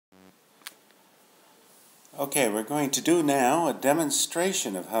Okay, we're going to do now a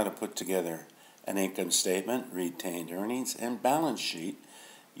demonstration of how to put together an income statement, retained earnings, and balance sheet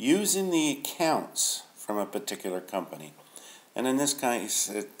using the accounts from a particular company. And in this case,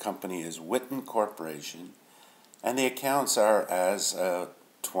 the company is Witten Corporation, and the accounts are as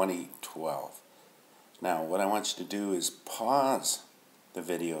 2012. Now, what I want you to do is pause the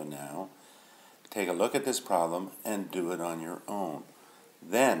video now, take a look at this problem, and do it on your own.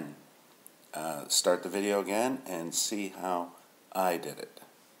 Then start the video again and see how I did it.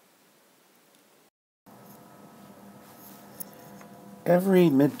 Every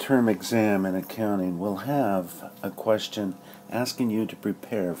midterm exam in accounting will have a question asking you to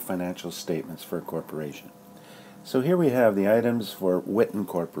prepare financial statements for a corporation. So here we have the items for Witten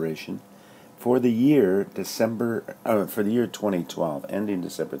Corporation for the year 2012, ending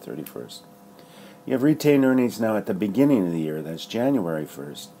December 31st. You have retained earnings now at the beginning of the year, that's January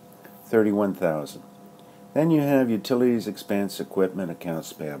 1st, $31,000. Then you have utilities, expense, equipment,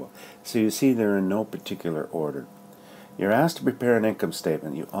 accounts payable. So you see they're in no particular order. You're asked to prepare an income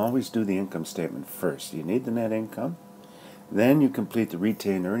statement. You always do the income statement first. You need the net income, then you complete the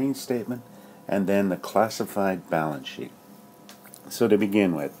retained earnings statement, and then the classified balance sheet. So to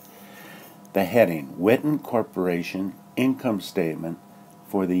begin with, the heading, Witten Corporation Income Statement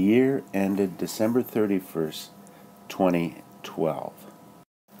for the year ended December 31st, 2012.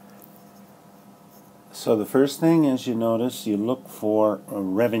 So the first thing, as you notice, you look for a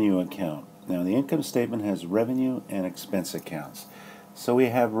revenue account. Now the income statement has revenue and expense accounts. So we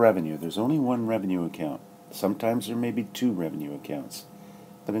have revenue. There's only one revenue account. Sometimes there may be two revenue accounts.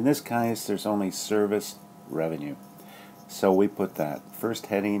 But in this case, there's only service revenue. So we put that. First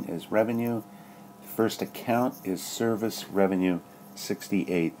heading is revenue. First account is service revenue,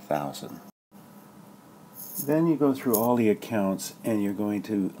 $68,000. Then you go through all the accounts and you're going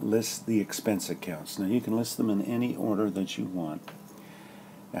to list the expense accounts. Now you can list them in any order that you want.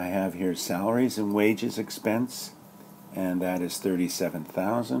 I have here salaries and wages expense, and that is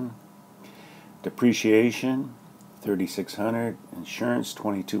 $37,000. Depreciation, $3,600. Insurance,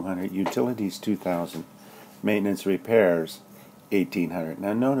 $2,200. Utilities, $2,000. Maintenance, repairs, $1,800.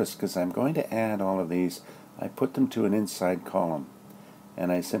 Now notice, because I'm going to add all of these, I put them to an inside column,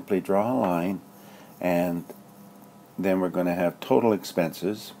 and I simply draw a line. And then we're going to have total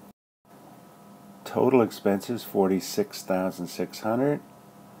expenses. Total expenses, $46,600.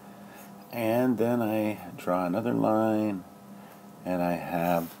 And then I draw another line, and I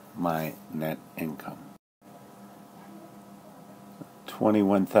have my net income,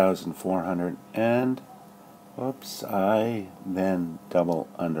 $21,400. And oops, I then double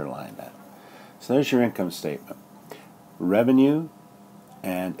underline that. So there's your income statement. Revenue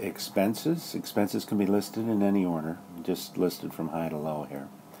and expenses. Expenses can be listed in any order, just listed from high to low here.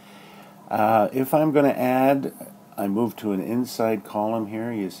 If I'm going to add, I move to an inside column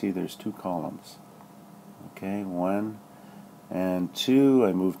here. You see there's two columns. Okay, 1 and 2.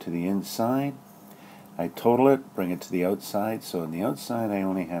 I move to the inside. I total it, bring it to the outside. So on the outside I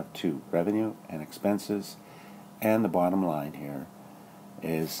only have two, revenue and expenses. And the bottom line here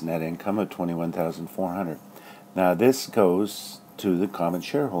is net income of $21,400. Now this goes to the common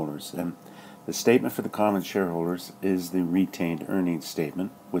shareholders, and the statement for the common shareholders is the retained earnings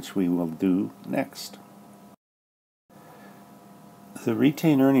statement, which we will do next. The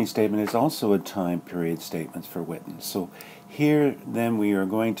retained earnings statement is also a time period statement for Witten. So here then we are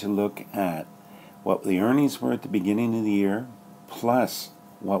going to look at what the earnings were at the beginning of the year plus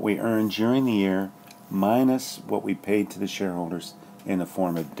what we earned during the year minus what we paid to the shareholders in the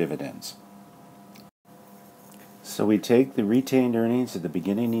form of dividends. So we take the retained earnings at the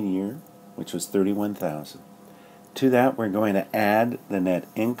beginning of the year, which was $31,000. To that we're going to add the net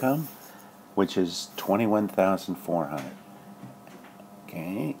income, which is $21,400.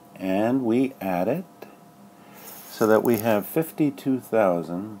 Okay, and we add it so that we have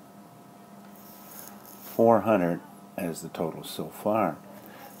 $52,400 as the total so far.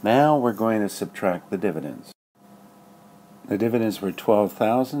 Now we're going to subtract the dividends. The dividends were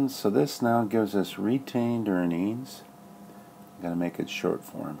 $12,000, so this now gives us retained earnings. I'm going to make it short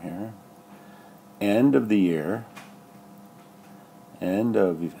form here. End of the year. End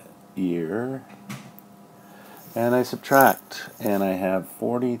of year. And I subtract, and I have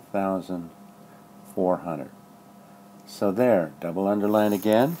 $40,400. So there, double underline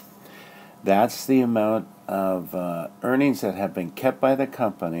again. That's the amount of earnings that have been kept by the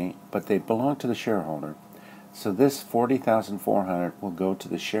company, but they belong to the shareholder. So this $40,400 will go to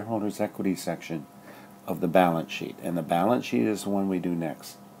the shareholders' equity section of the balance sheet. And the balance sheet is the one we do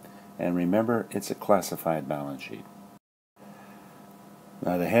next. And remember, it's a classified balance sheet.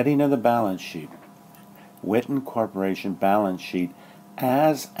 Now the heading of the balance sheet, Witten Corporation balance sheet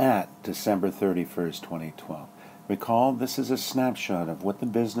as at December 31st, 2012. Recall, this is a snapshot of what the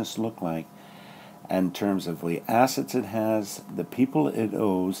business looked like in terms of the assets it has, the people it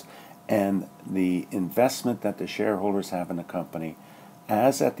owes, and the investment that the shareholders have in the company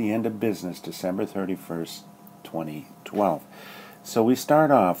as at the end of business, December 31st, 2012. So we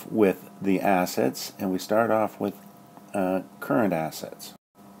start off with the assets, and we start off with current assets.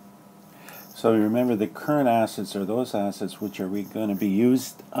 So remember, the current assets are those assets which are going to be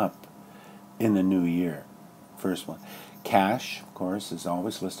used up in the new year. First one. Cash, of course, is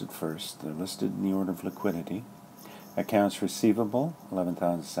always listed first. They're listed in the order of liquidity. Accounts receivable,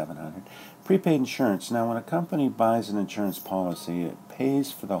 $11,700. Prepaid insurance. Now, when a company buys an insurance policy, it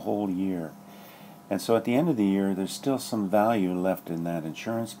pays for the whole year. And so at the end of the year, there's still some value left in that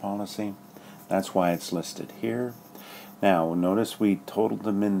insurance policy. That's why it's listed here. Now, notice we totaled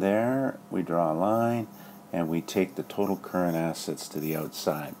them in there. We draw a line, and we take the total current assets to the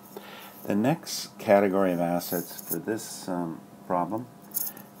outside. The next category of assets for this problem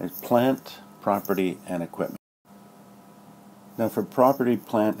is plant, property, and equipment. Now, for property,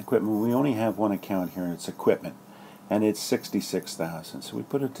 plant, and equipment, we only have one account here. It's equipment, and it's $66,000. So we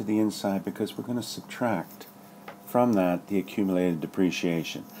put it to the inside because we're going to subtract from that the accumulated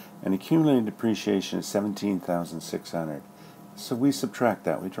depreciation. And accumulated depreciation is $17,600. So we subtract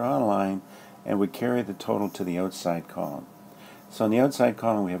that. We draw a line, and we carry the total to the outside column. So in the outside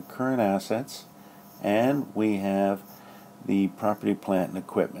column, we have current assets, and we have the property, plant, and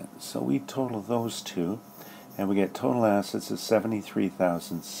equipment. So we total those two, and we get total assets of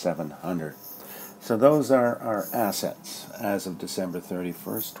 $73,700. So those are our assets as of December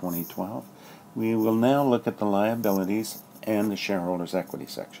 31st, 2012. We will now look at the liabilities and the shareholders' equity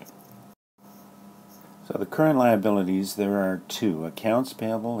section. So the current liabilities, there are two. Accounts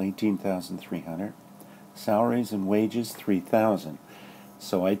payable, $18,300. Salaries and wages, $3,000.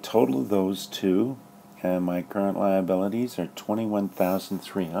 So I total those two, and my current liabilities are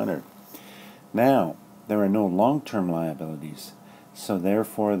 $21,300. Now, there are no long-term liabilities, so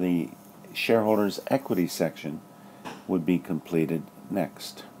therefore the shareholders' equity section would be completed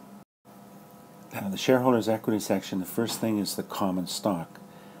next. Now, the shareholders' equity section, the first thing is the common stock.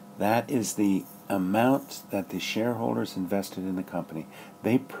 That is the amount that the shareholders invested in the company.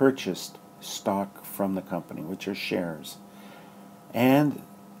 They purchased stock from the company, which are shares. And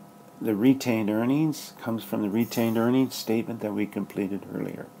the retained earnings comes from the retained earnings statement that we completed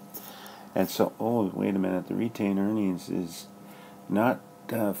earlier. And so, oh, wait a minute, the retained earnings is not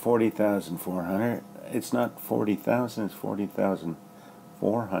 40,400. It's not 40,000, it's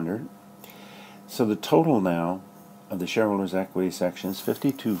 40,400. So the total now of the shareholders' equity section is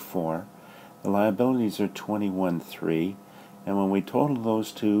 52.4. The liabilities are 21.3. And when we total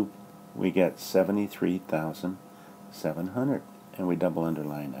those two, we get 73,700. And we double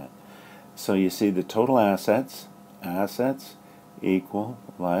underline that. So you see the total assets equal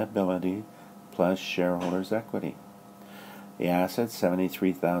liability plus shareholders' equity. The assets,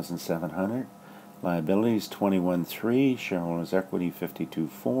 73,700. Liabilities, 21.3. Shareholders' equity,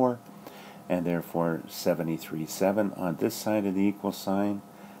 52.4. And therefore 73.7 on this side of the equal sign,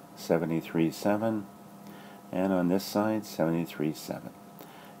 73.7, and on this side 73.7.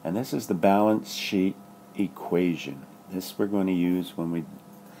 And this is the balance sheet equation. This we're going to use when we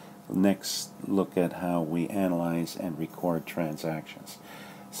next look at how we analyze and record transactions.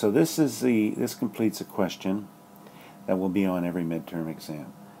 So this completes a question that will be on every midterm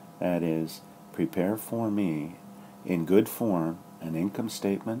exam. That is, prepare for me in good form an income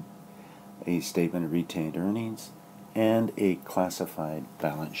statement, a statement of retained earnings, and a classified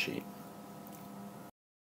balance sheet.